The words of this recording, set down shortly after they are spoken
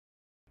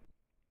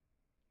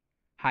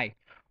Hi,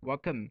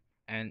 welcome.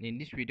 And in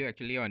this video,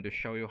 actually, I want to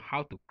show you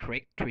how to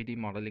create 3D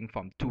modeling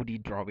from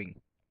 2D drawing.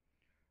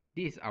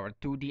 This is our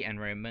 2D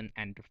environment,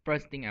 and the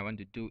first thing I want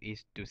to do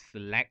is to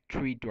select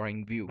 3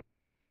 drawing view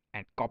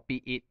and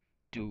copy it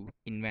to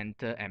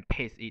Inventor and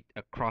paste it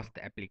across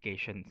the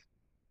applications.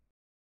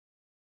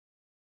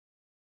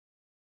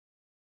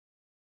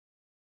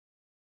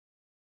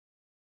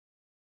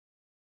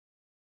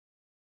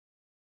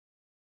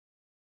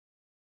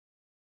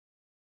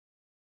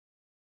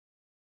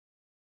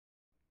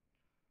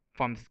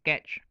 From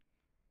Sketch,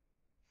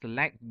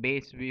 select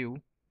Base View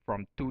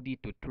from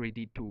 2D to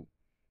 3D tool.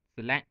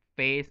 Select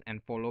Face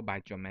and follow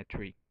by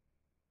Geometry.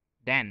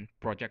 Then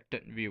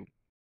Projected View.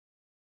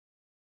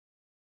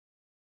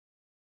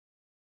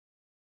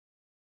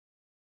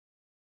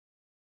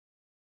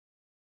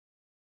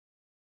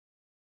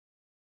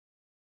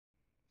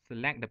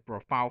 Select the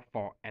profile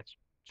for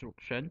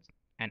extrusions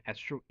and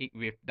extrude it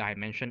with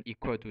dimension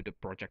equal to the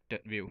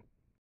projected view.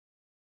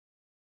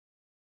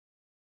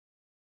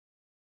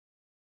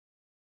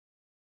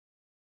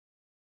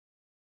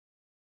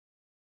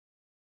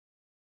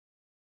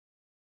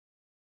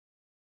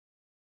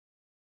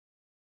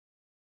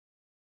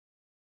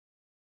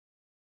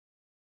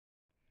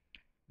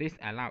 This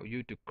allows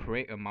you to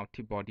create a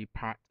multi-body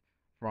part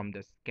from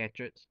the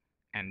sketches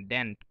and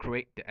then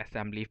create the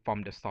assembly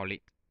from the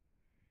solid.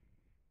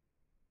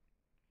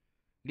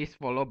 This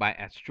followed by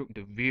extrude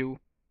the view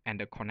and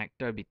the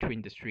connector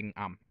between the string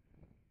arm.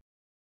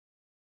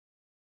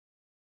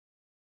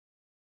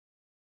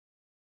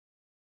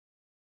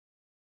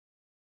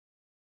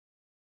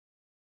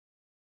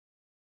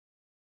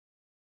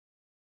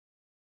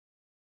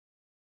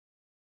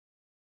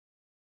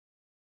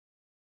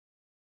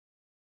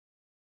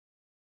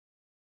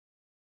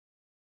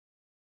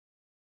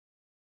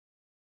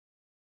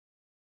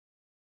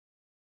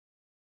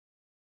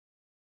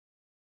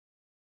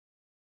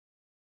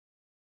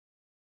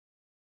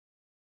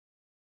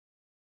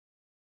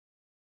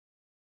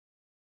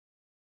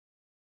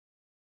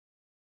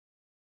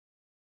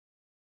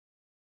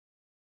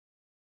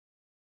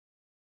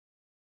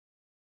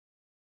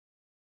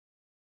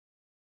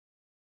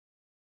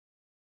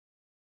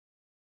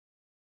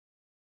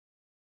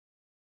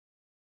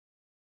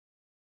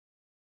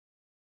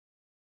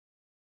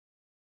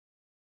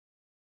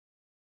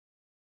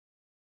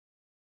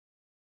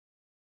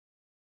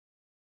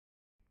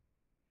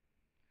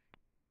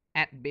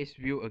 Add base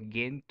view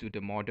again to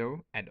the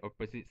model at the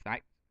opposite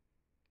side.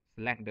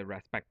 Select the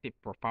respective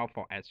profile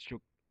for extrude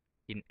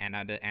in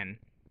another end.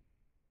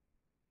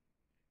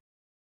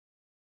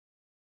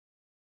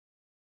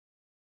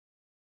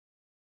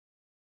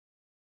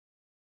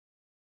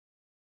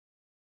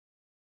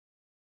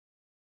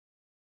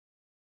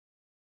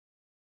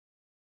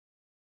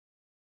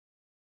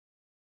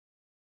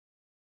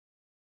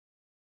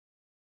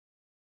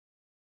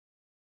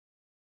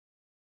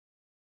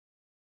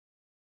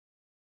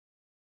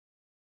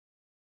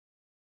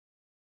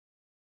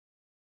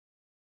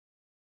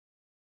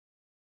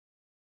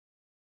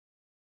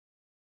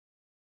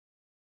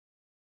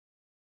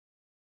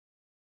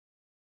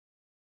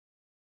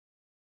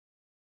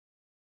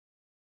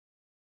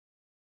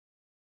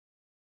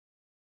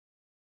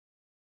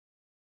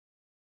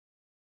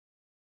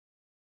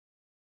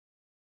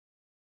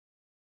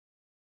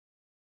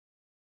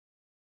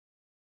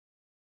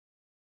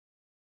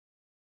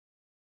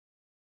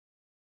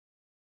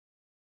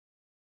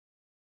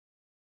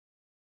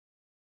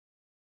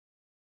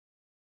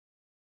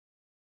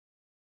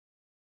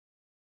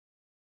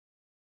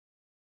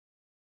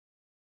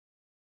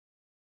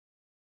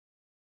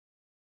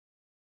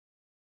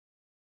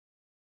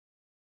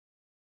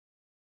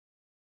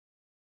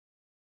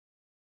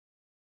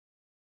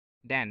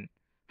 Then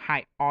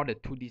hide all the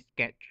 2D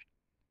sketch,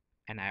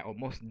 and I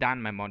almost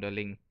done my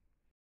modeling.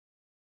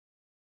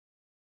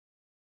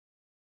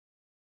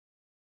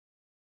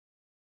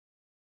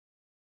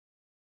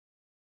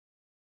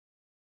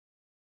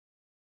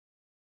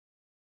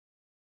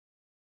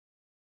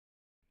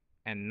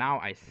 And now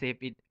I save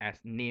it as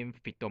name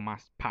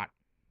Phytomas part.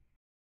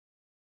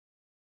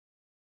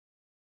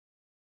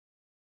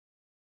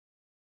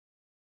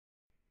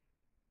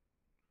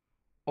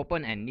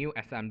 Open a new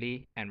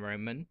assembly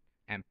environment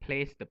and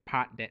place the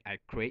part that I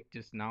create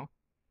just now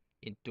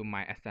into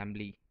my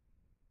assembly.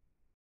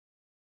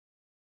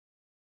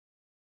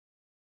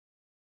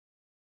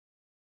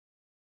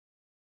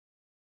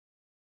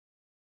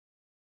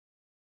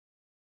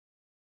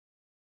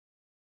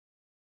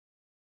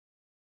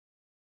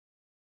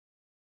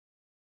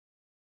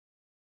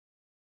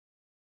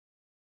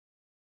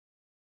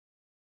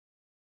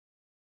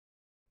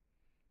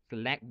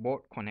 Select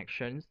both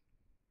connections.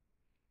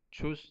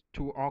 Choose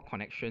two all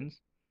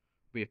connections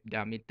with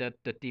diameter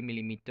 30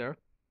 mm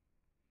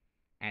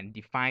and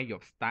define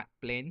your start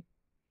plane,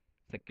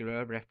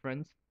 circular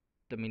reference,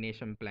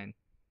 termination plane.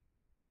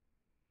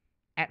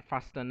 Add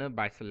fastener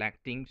by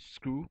selecting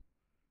screw,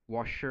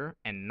 washer,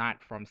 and nut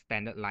from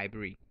standard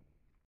library.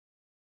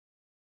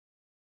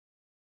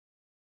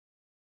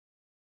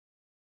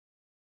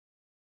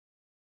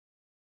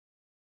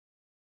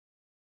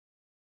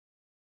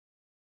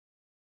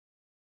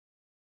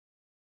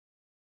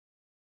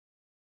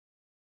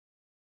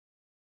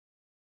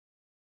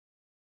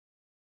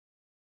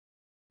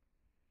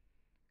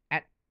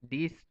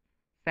 this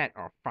set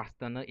of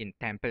fastener in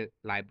template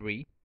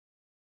library.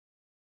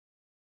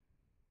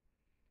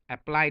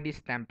 Apply this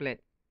template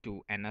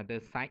to another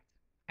site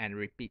and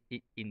repeat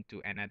it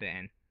into another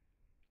end.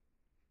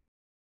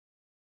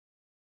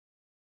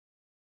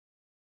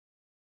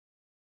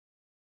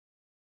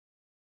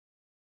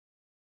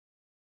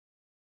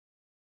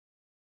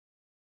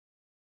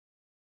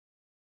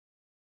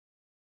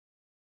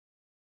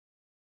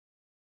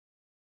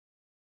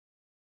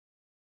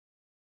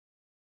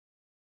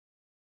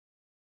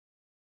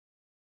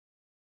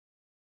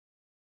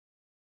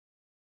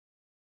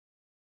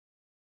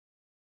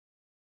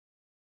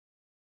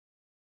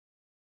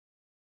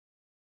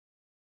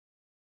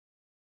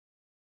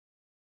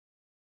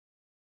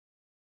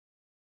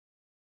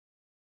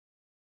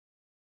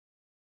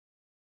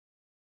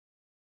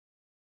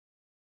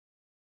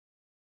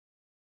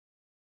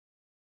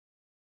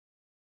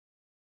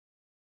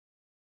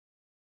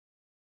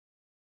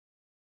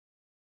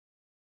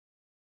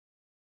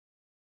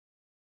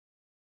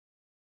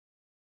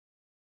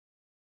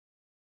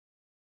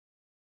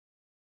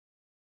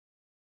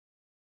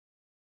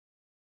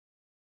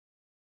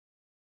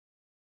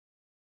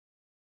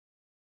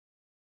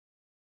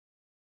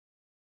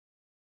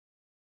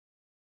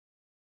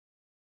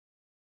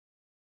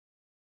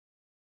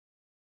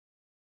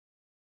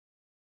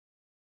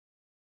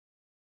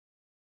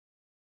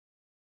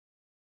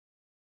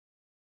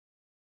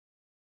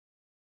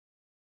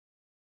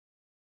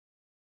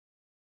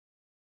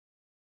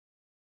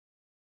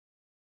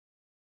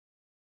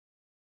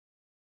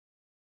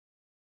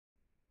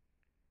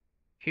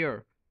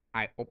 Here,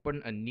 I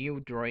open a new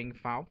drawing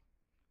file,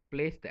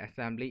 place the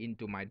assembly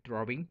into my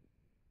drawing.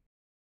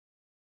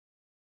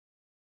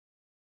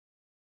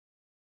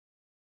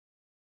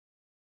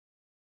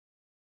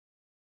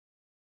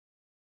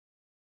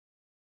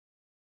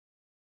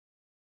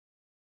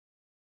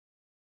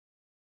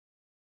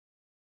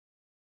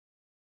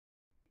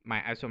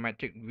 My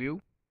isometric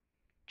view,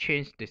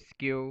 change the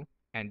scale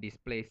and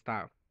display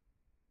style.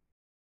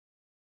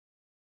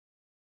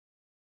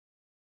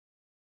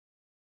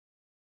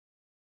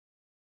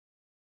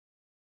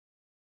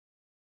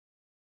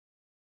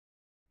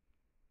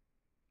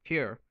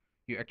 Here,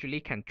 you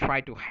actually can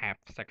try to have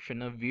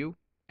sectional view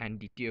and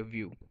detail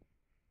view.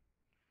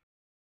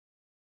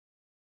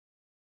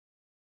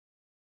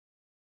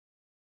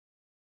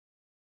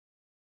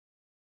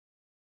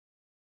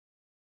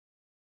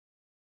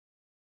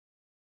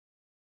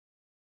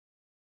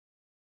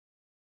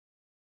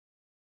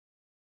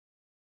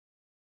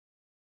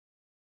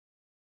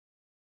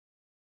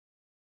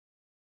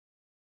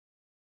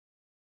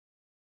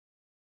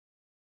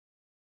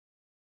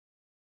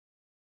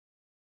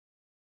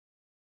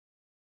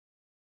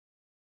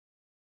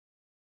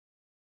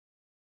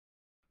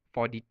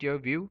 For detail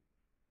view,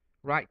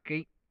 right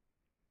click,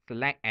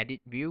 select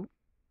edit view,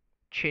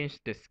 change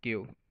the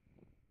scale.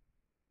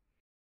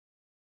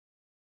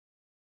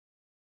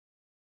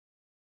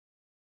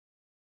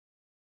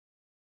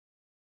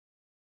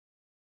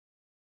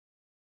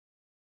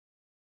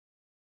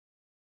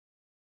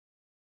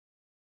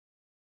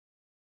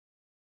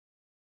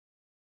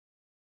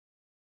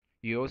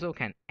 You also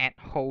can add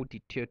whole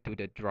detail to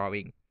the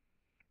drawing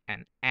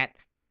and add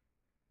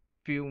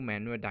few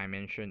manual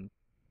dimensions.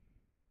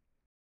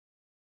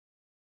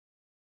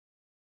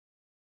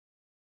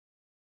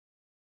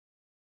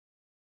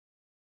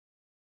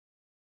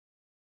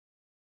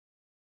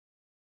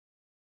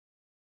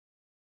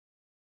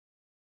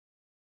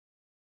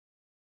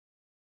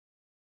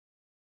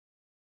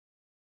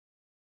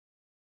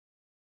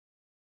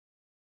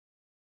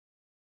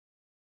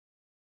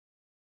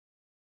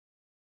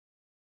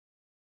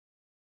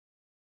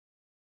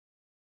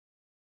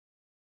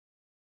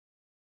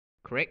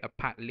 Create a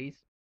part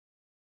list.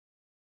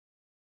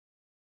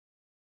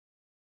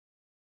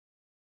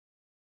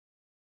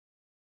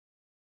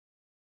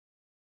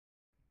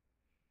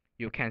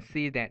 You can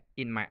see that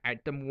in my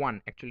item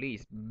 1 actually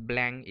is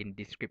blank in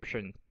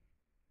description.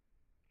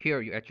 Here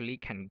you actually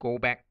can go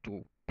back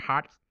to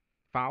parts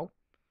file,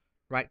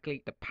 right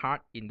click the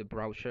part in the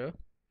browser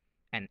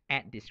and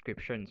add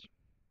descriptions.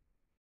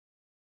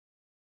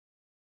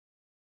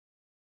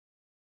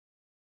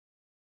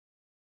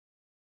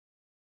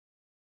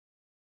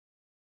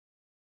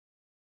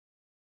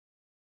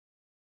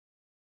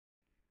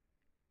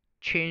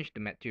 Change the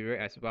material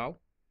as well.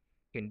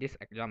 In this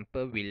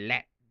example, we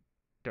let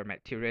the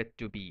material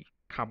to be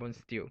carbon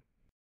steel.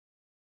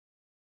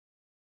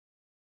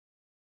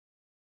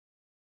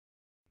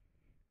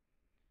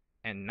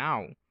 And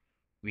now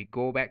we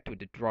go back to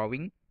the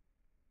drawing.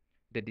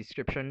 The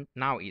description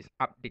now is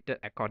updated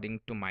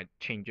according to my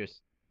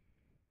changes.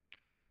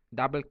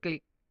 Double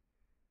click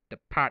the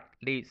part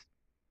list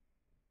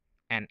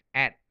and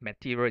add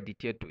material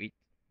detail to it.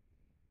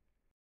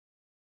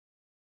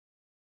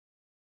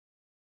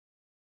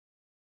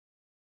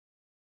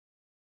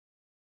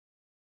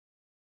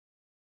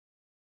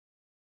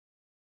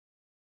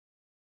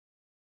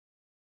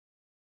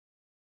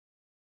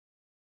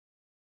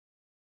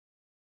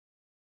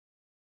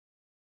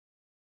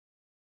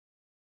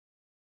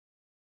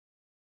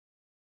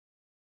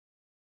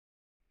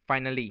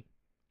 Finally,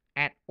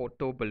 add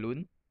auto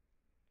balloon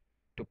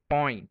to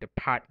point the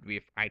part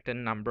with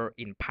item number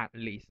in part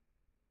list.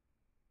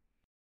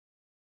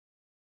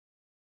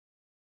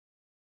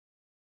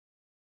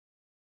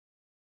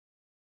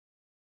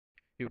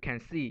 You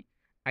can see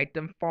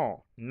item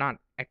 4 not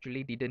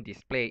actually didn't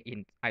display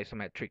in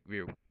isometric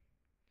view.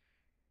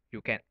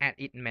 You can add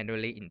it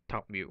manually in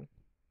top view.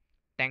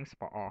 Thanks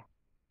for all.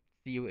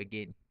 See you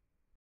again.